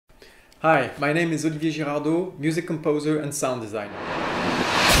Hi, my name is Olivier Girardot, music composer and sound designer.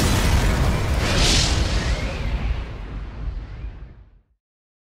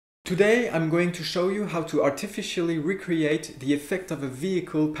 Today I'm going to show you how to artificially recreate the effect of a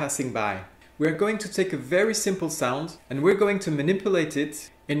vehicle passing by. We're going to take a very simple sound and we're going to manipulate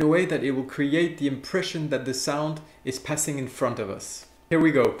it in a way that it will create the impression that the sound is passing in front of us. Here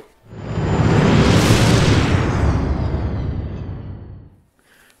we go.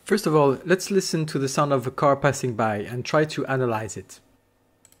 First of all, let's listen to the sound of a car passing by and try to analyze it.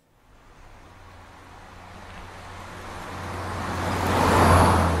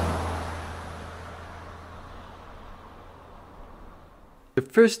 The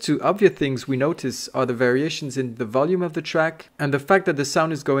first two obvious things we notice are the variations in the volume of the track and the fact that the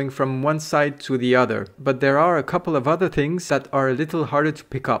sound is going from one side to the other. But there are a couple of other things that are a little harder to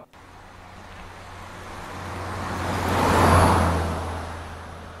pick up.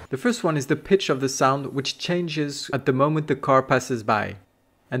 The first one is the pitch of the sound, which changes at the moment the car passes by.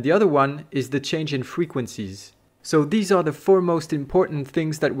 And the other one is the change in frequencies. So these are the four most important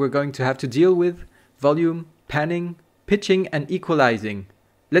things that we're going to have to deal with: volume, panning, pitching and equalizing.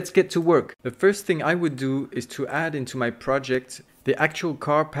 Let's get to work. The first thing I would do is to add into my project the actual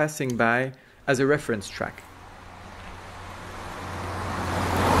car passing by as a reference track.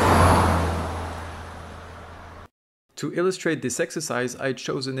 To illustrate this exercise, I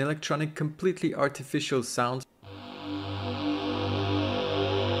chose an electronic completely artificial sound.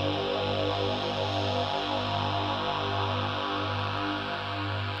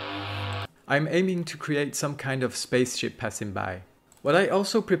 I'm aiming to create some kind of spaceship passing by. What I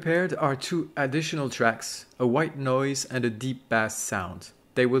also prepared are two additional tracks, a white noise and a deep bass sound.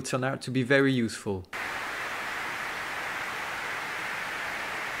 They will turn out to be very useful.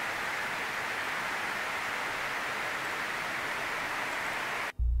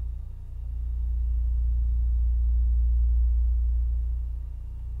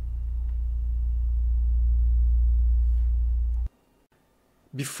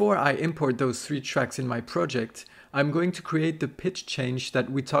 Before I import those three tracks in my project, I'm going to create the pitch change that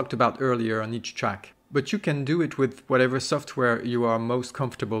we talked about earlier on each track. But you can do it with whatever software you are most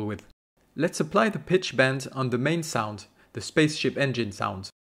comfortable with. Let's apply the pitch bend on the main sound, the spaceship engine sound.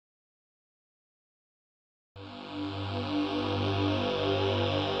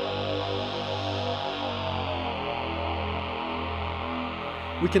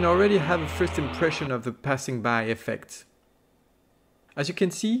 We can already have a first impression of the passing by effect. As you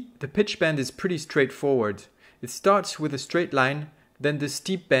can see, the pitch bend is pretty straightforward. It starts with a straight line, then the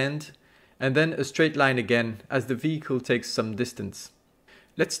steep bend, and then a straight line again as the vehicle takes some distance.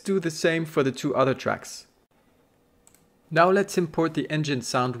 Let's do the same for the two other tracks. Now let's import the engine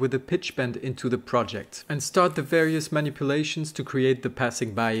sound with the pitch bend into the project and start the various manipulations to create the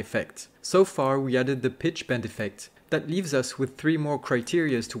passing by effect. So far we added the pitch bend effect. That leaves us with three more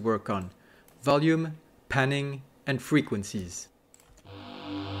criteria to work on: volume, panning, and frequencies.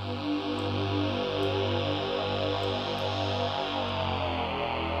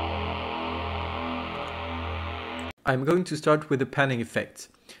 I'm going to start with the panning effect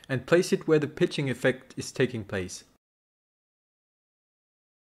and place it where the pitching effect is taking place.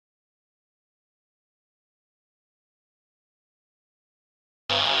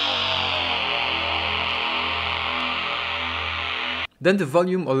 Then the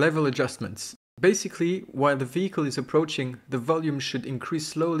volume or level adjustments. Basically, while the vehicle is approaching, the volume should increase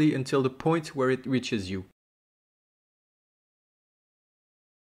slowly until the point where it reaches you.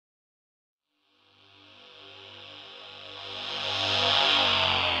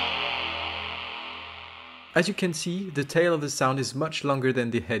 As you can see, the tail of the sound is much longer than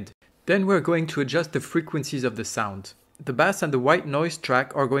the head. Then we're going to adjust the frequencies of the sound. The bass and the white noise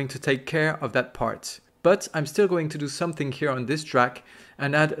track are going to take care of that part. But I'm still going to do something here on this track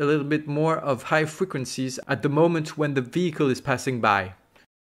and add a little bit more of high frequencies at the moment when the vehicle is passing by.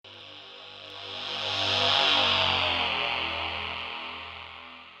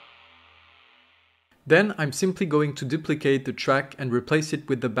 Then I'm simply going to duplicate the track and replace it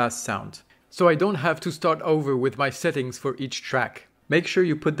with the bass sound. So I don't have to start over with my settings for each track. Make sure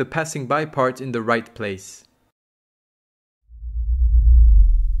you put the passing by part in the right place.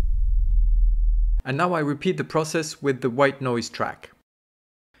 And now I repeat the process with the white noise track.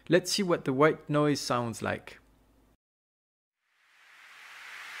 Let's see what the white noise sounds like.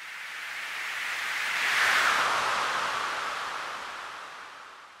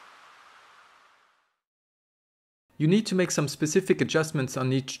 You need to make some specific adjustments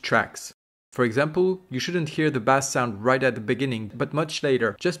on each tracks. For example, you shouldn't hear the bass sound right at the beginning, but much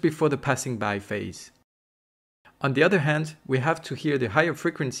later, just before the passing by phase. On the other hand, we have to hear the higher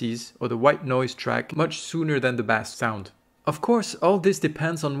frequencies or the white noise track much sooner than the bass sound. Of course, all this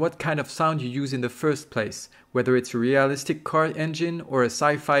depends on what kind of sound you use in the first place, whether it's a realistic car engine or a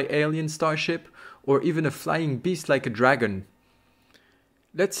sci-fi alien starship, or even a flying beast like a dragon.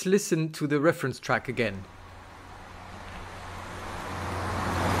 Let's listen to the reference track again.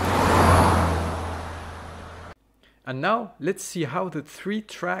 And now, let's see how the three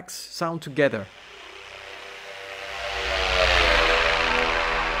tracks sound together.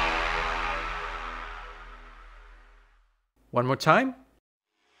 One more time.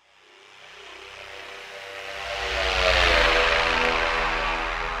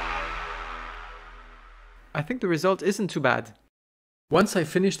 I think the result isn't too bad. Once I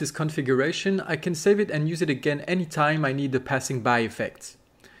finish this configuration, I can save it and use it again anytime I need the passing by effect.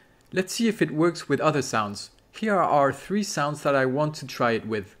 Let's see if it works with other sounds. Here are 3 sounds that I want to try it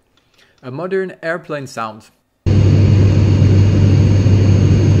with. A modern airplane sound.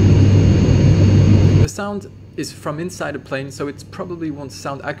 The sound is from inside a plane, so it probably won't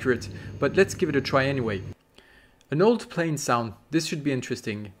sound accurate, but let's give it a try anyway. An old plane sound. This should be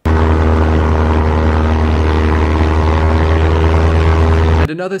interesting. And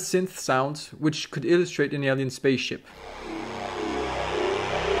another synth sound, which could illustrate an alien spaceship.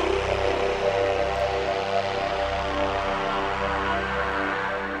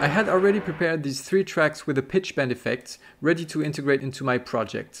 I had already prepared these 3 tracks with a pitch bend effect, ready to integrate into my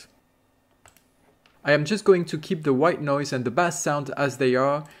project. I am just going to keep the white noise and the bass sound as they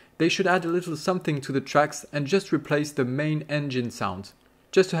are. They should add a little something to the tracks and just replace the main engine sound,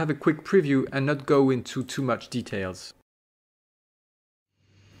 just to have a quick preview and not go into too much details.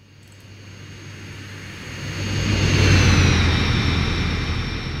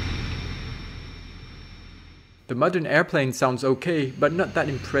 The modern airplane sounds okay, but not that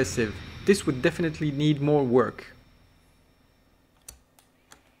impressive. This would definitely need more work.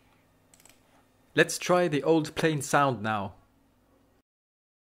 Let's try the old plane sound now.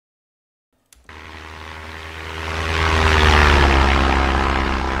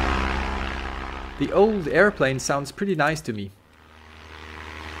 The old airplane sounds pretty nice to me.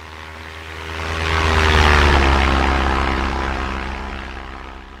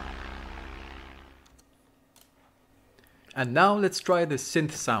 And now let's try the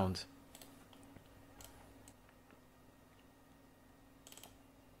synth sound.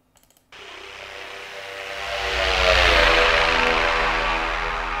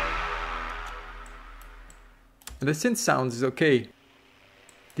 And the synth sound is okay.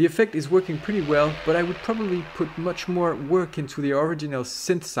 The effect is working pretty well, but I would probably put much more work into the original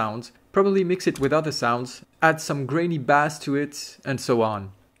synth sound, probably mix it with other sounds, add some grainy bass to it, and so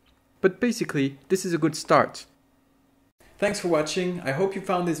on. But basically, this is a good start. Thanks for watching. I hope you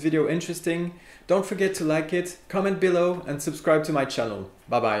found this video interesting. Don't forget to like it, comment below, and subscribe to my channel.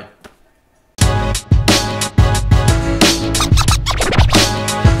 Bye bye.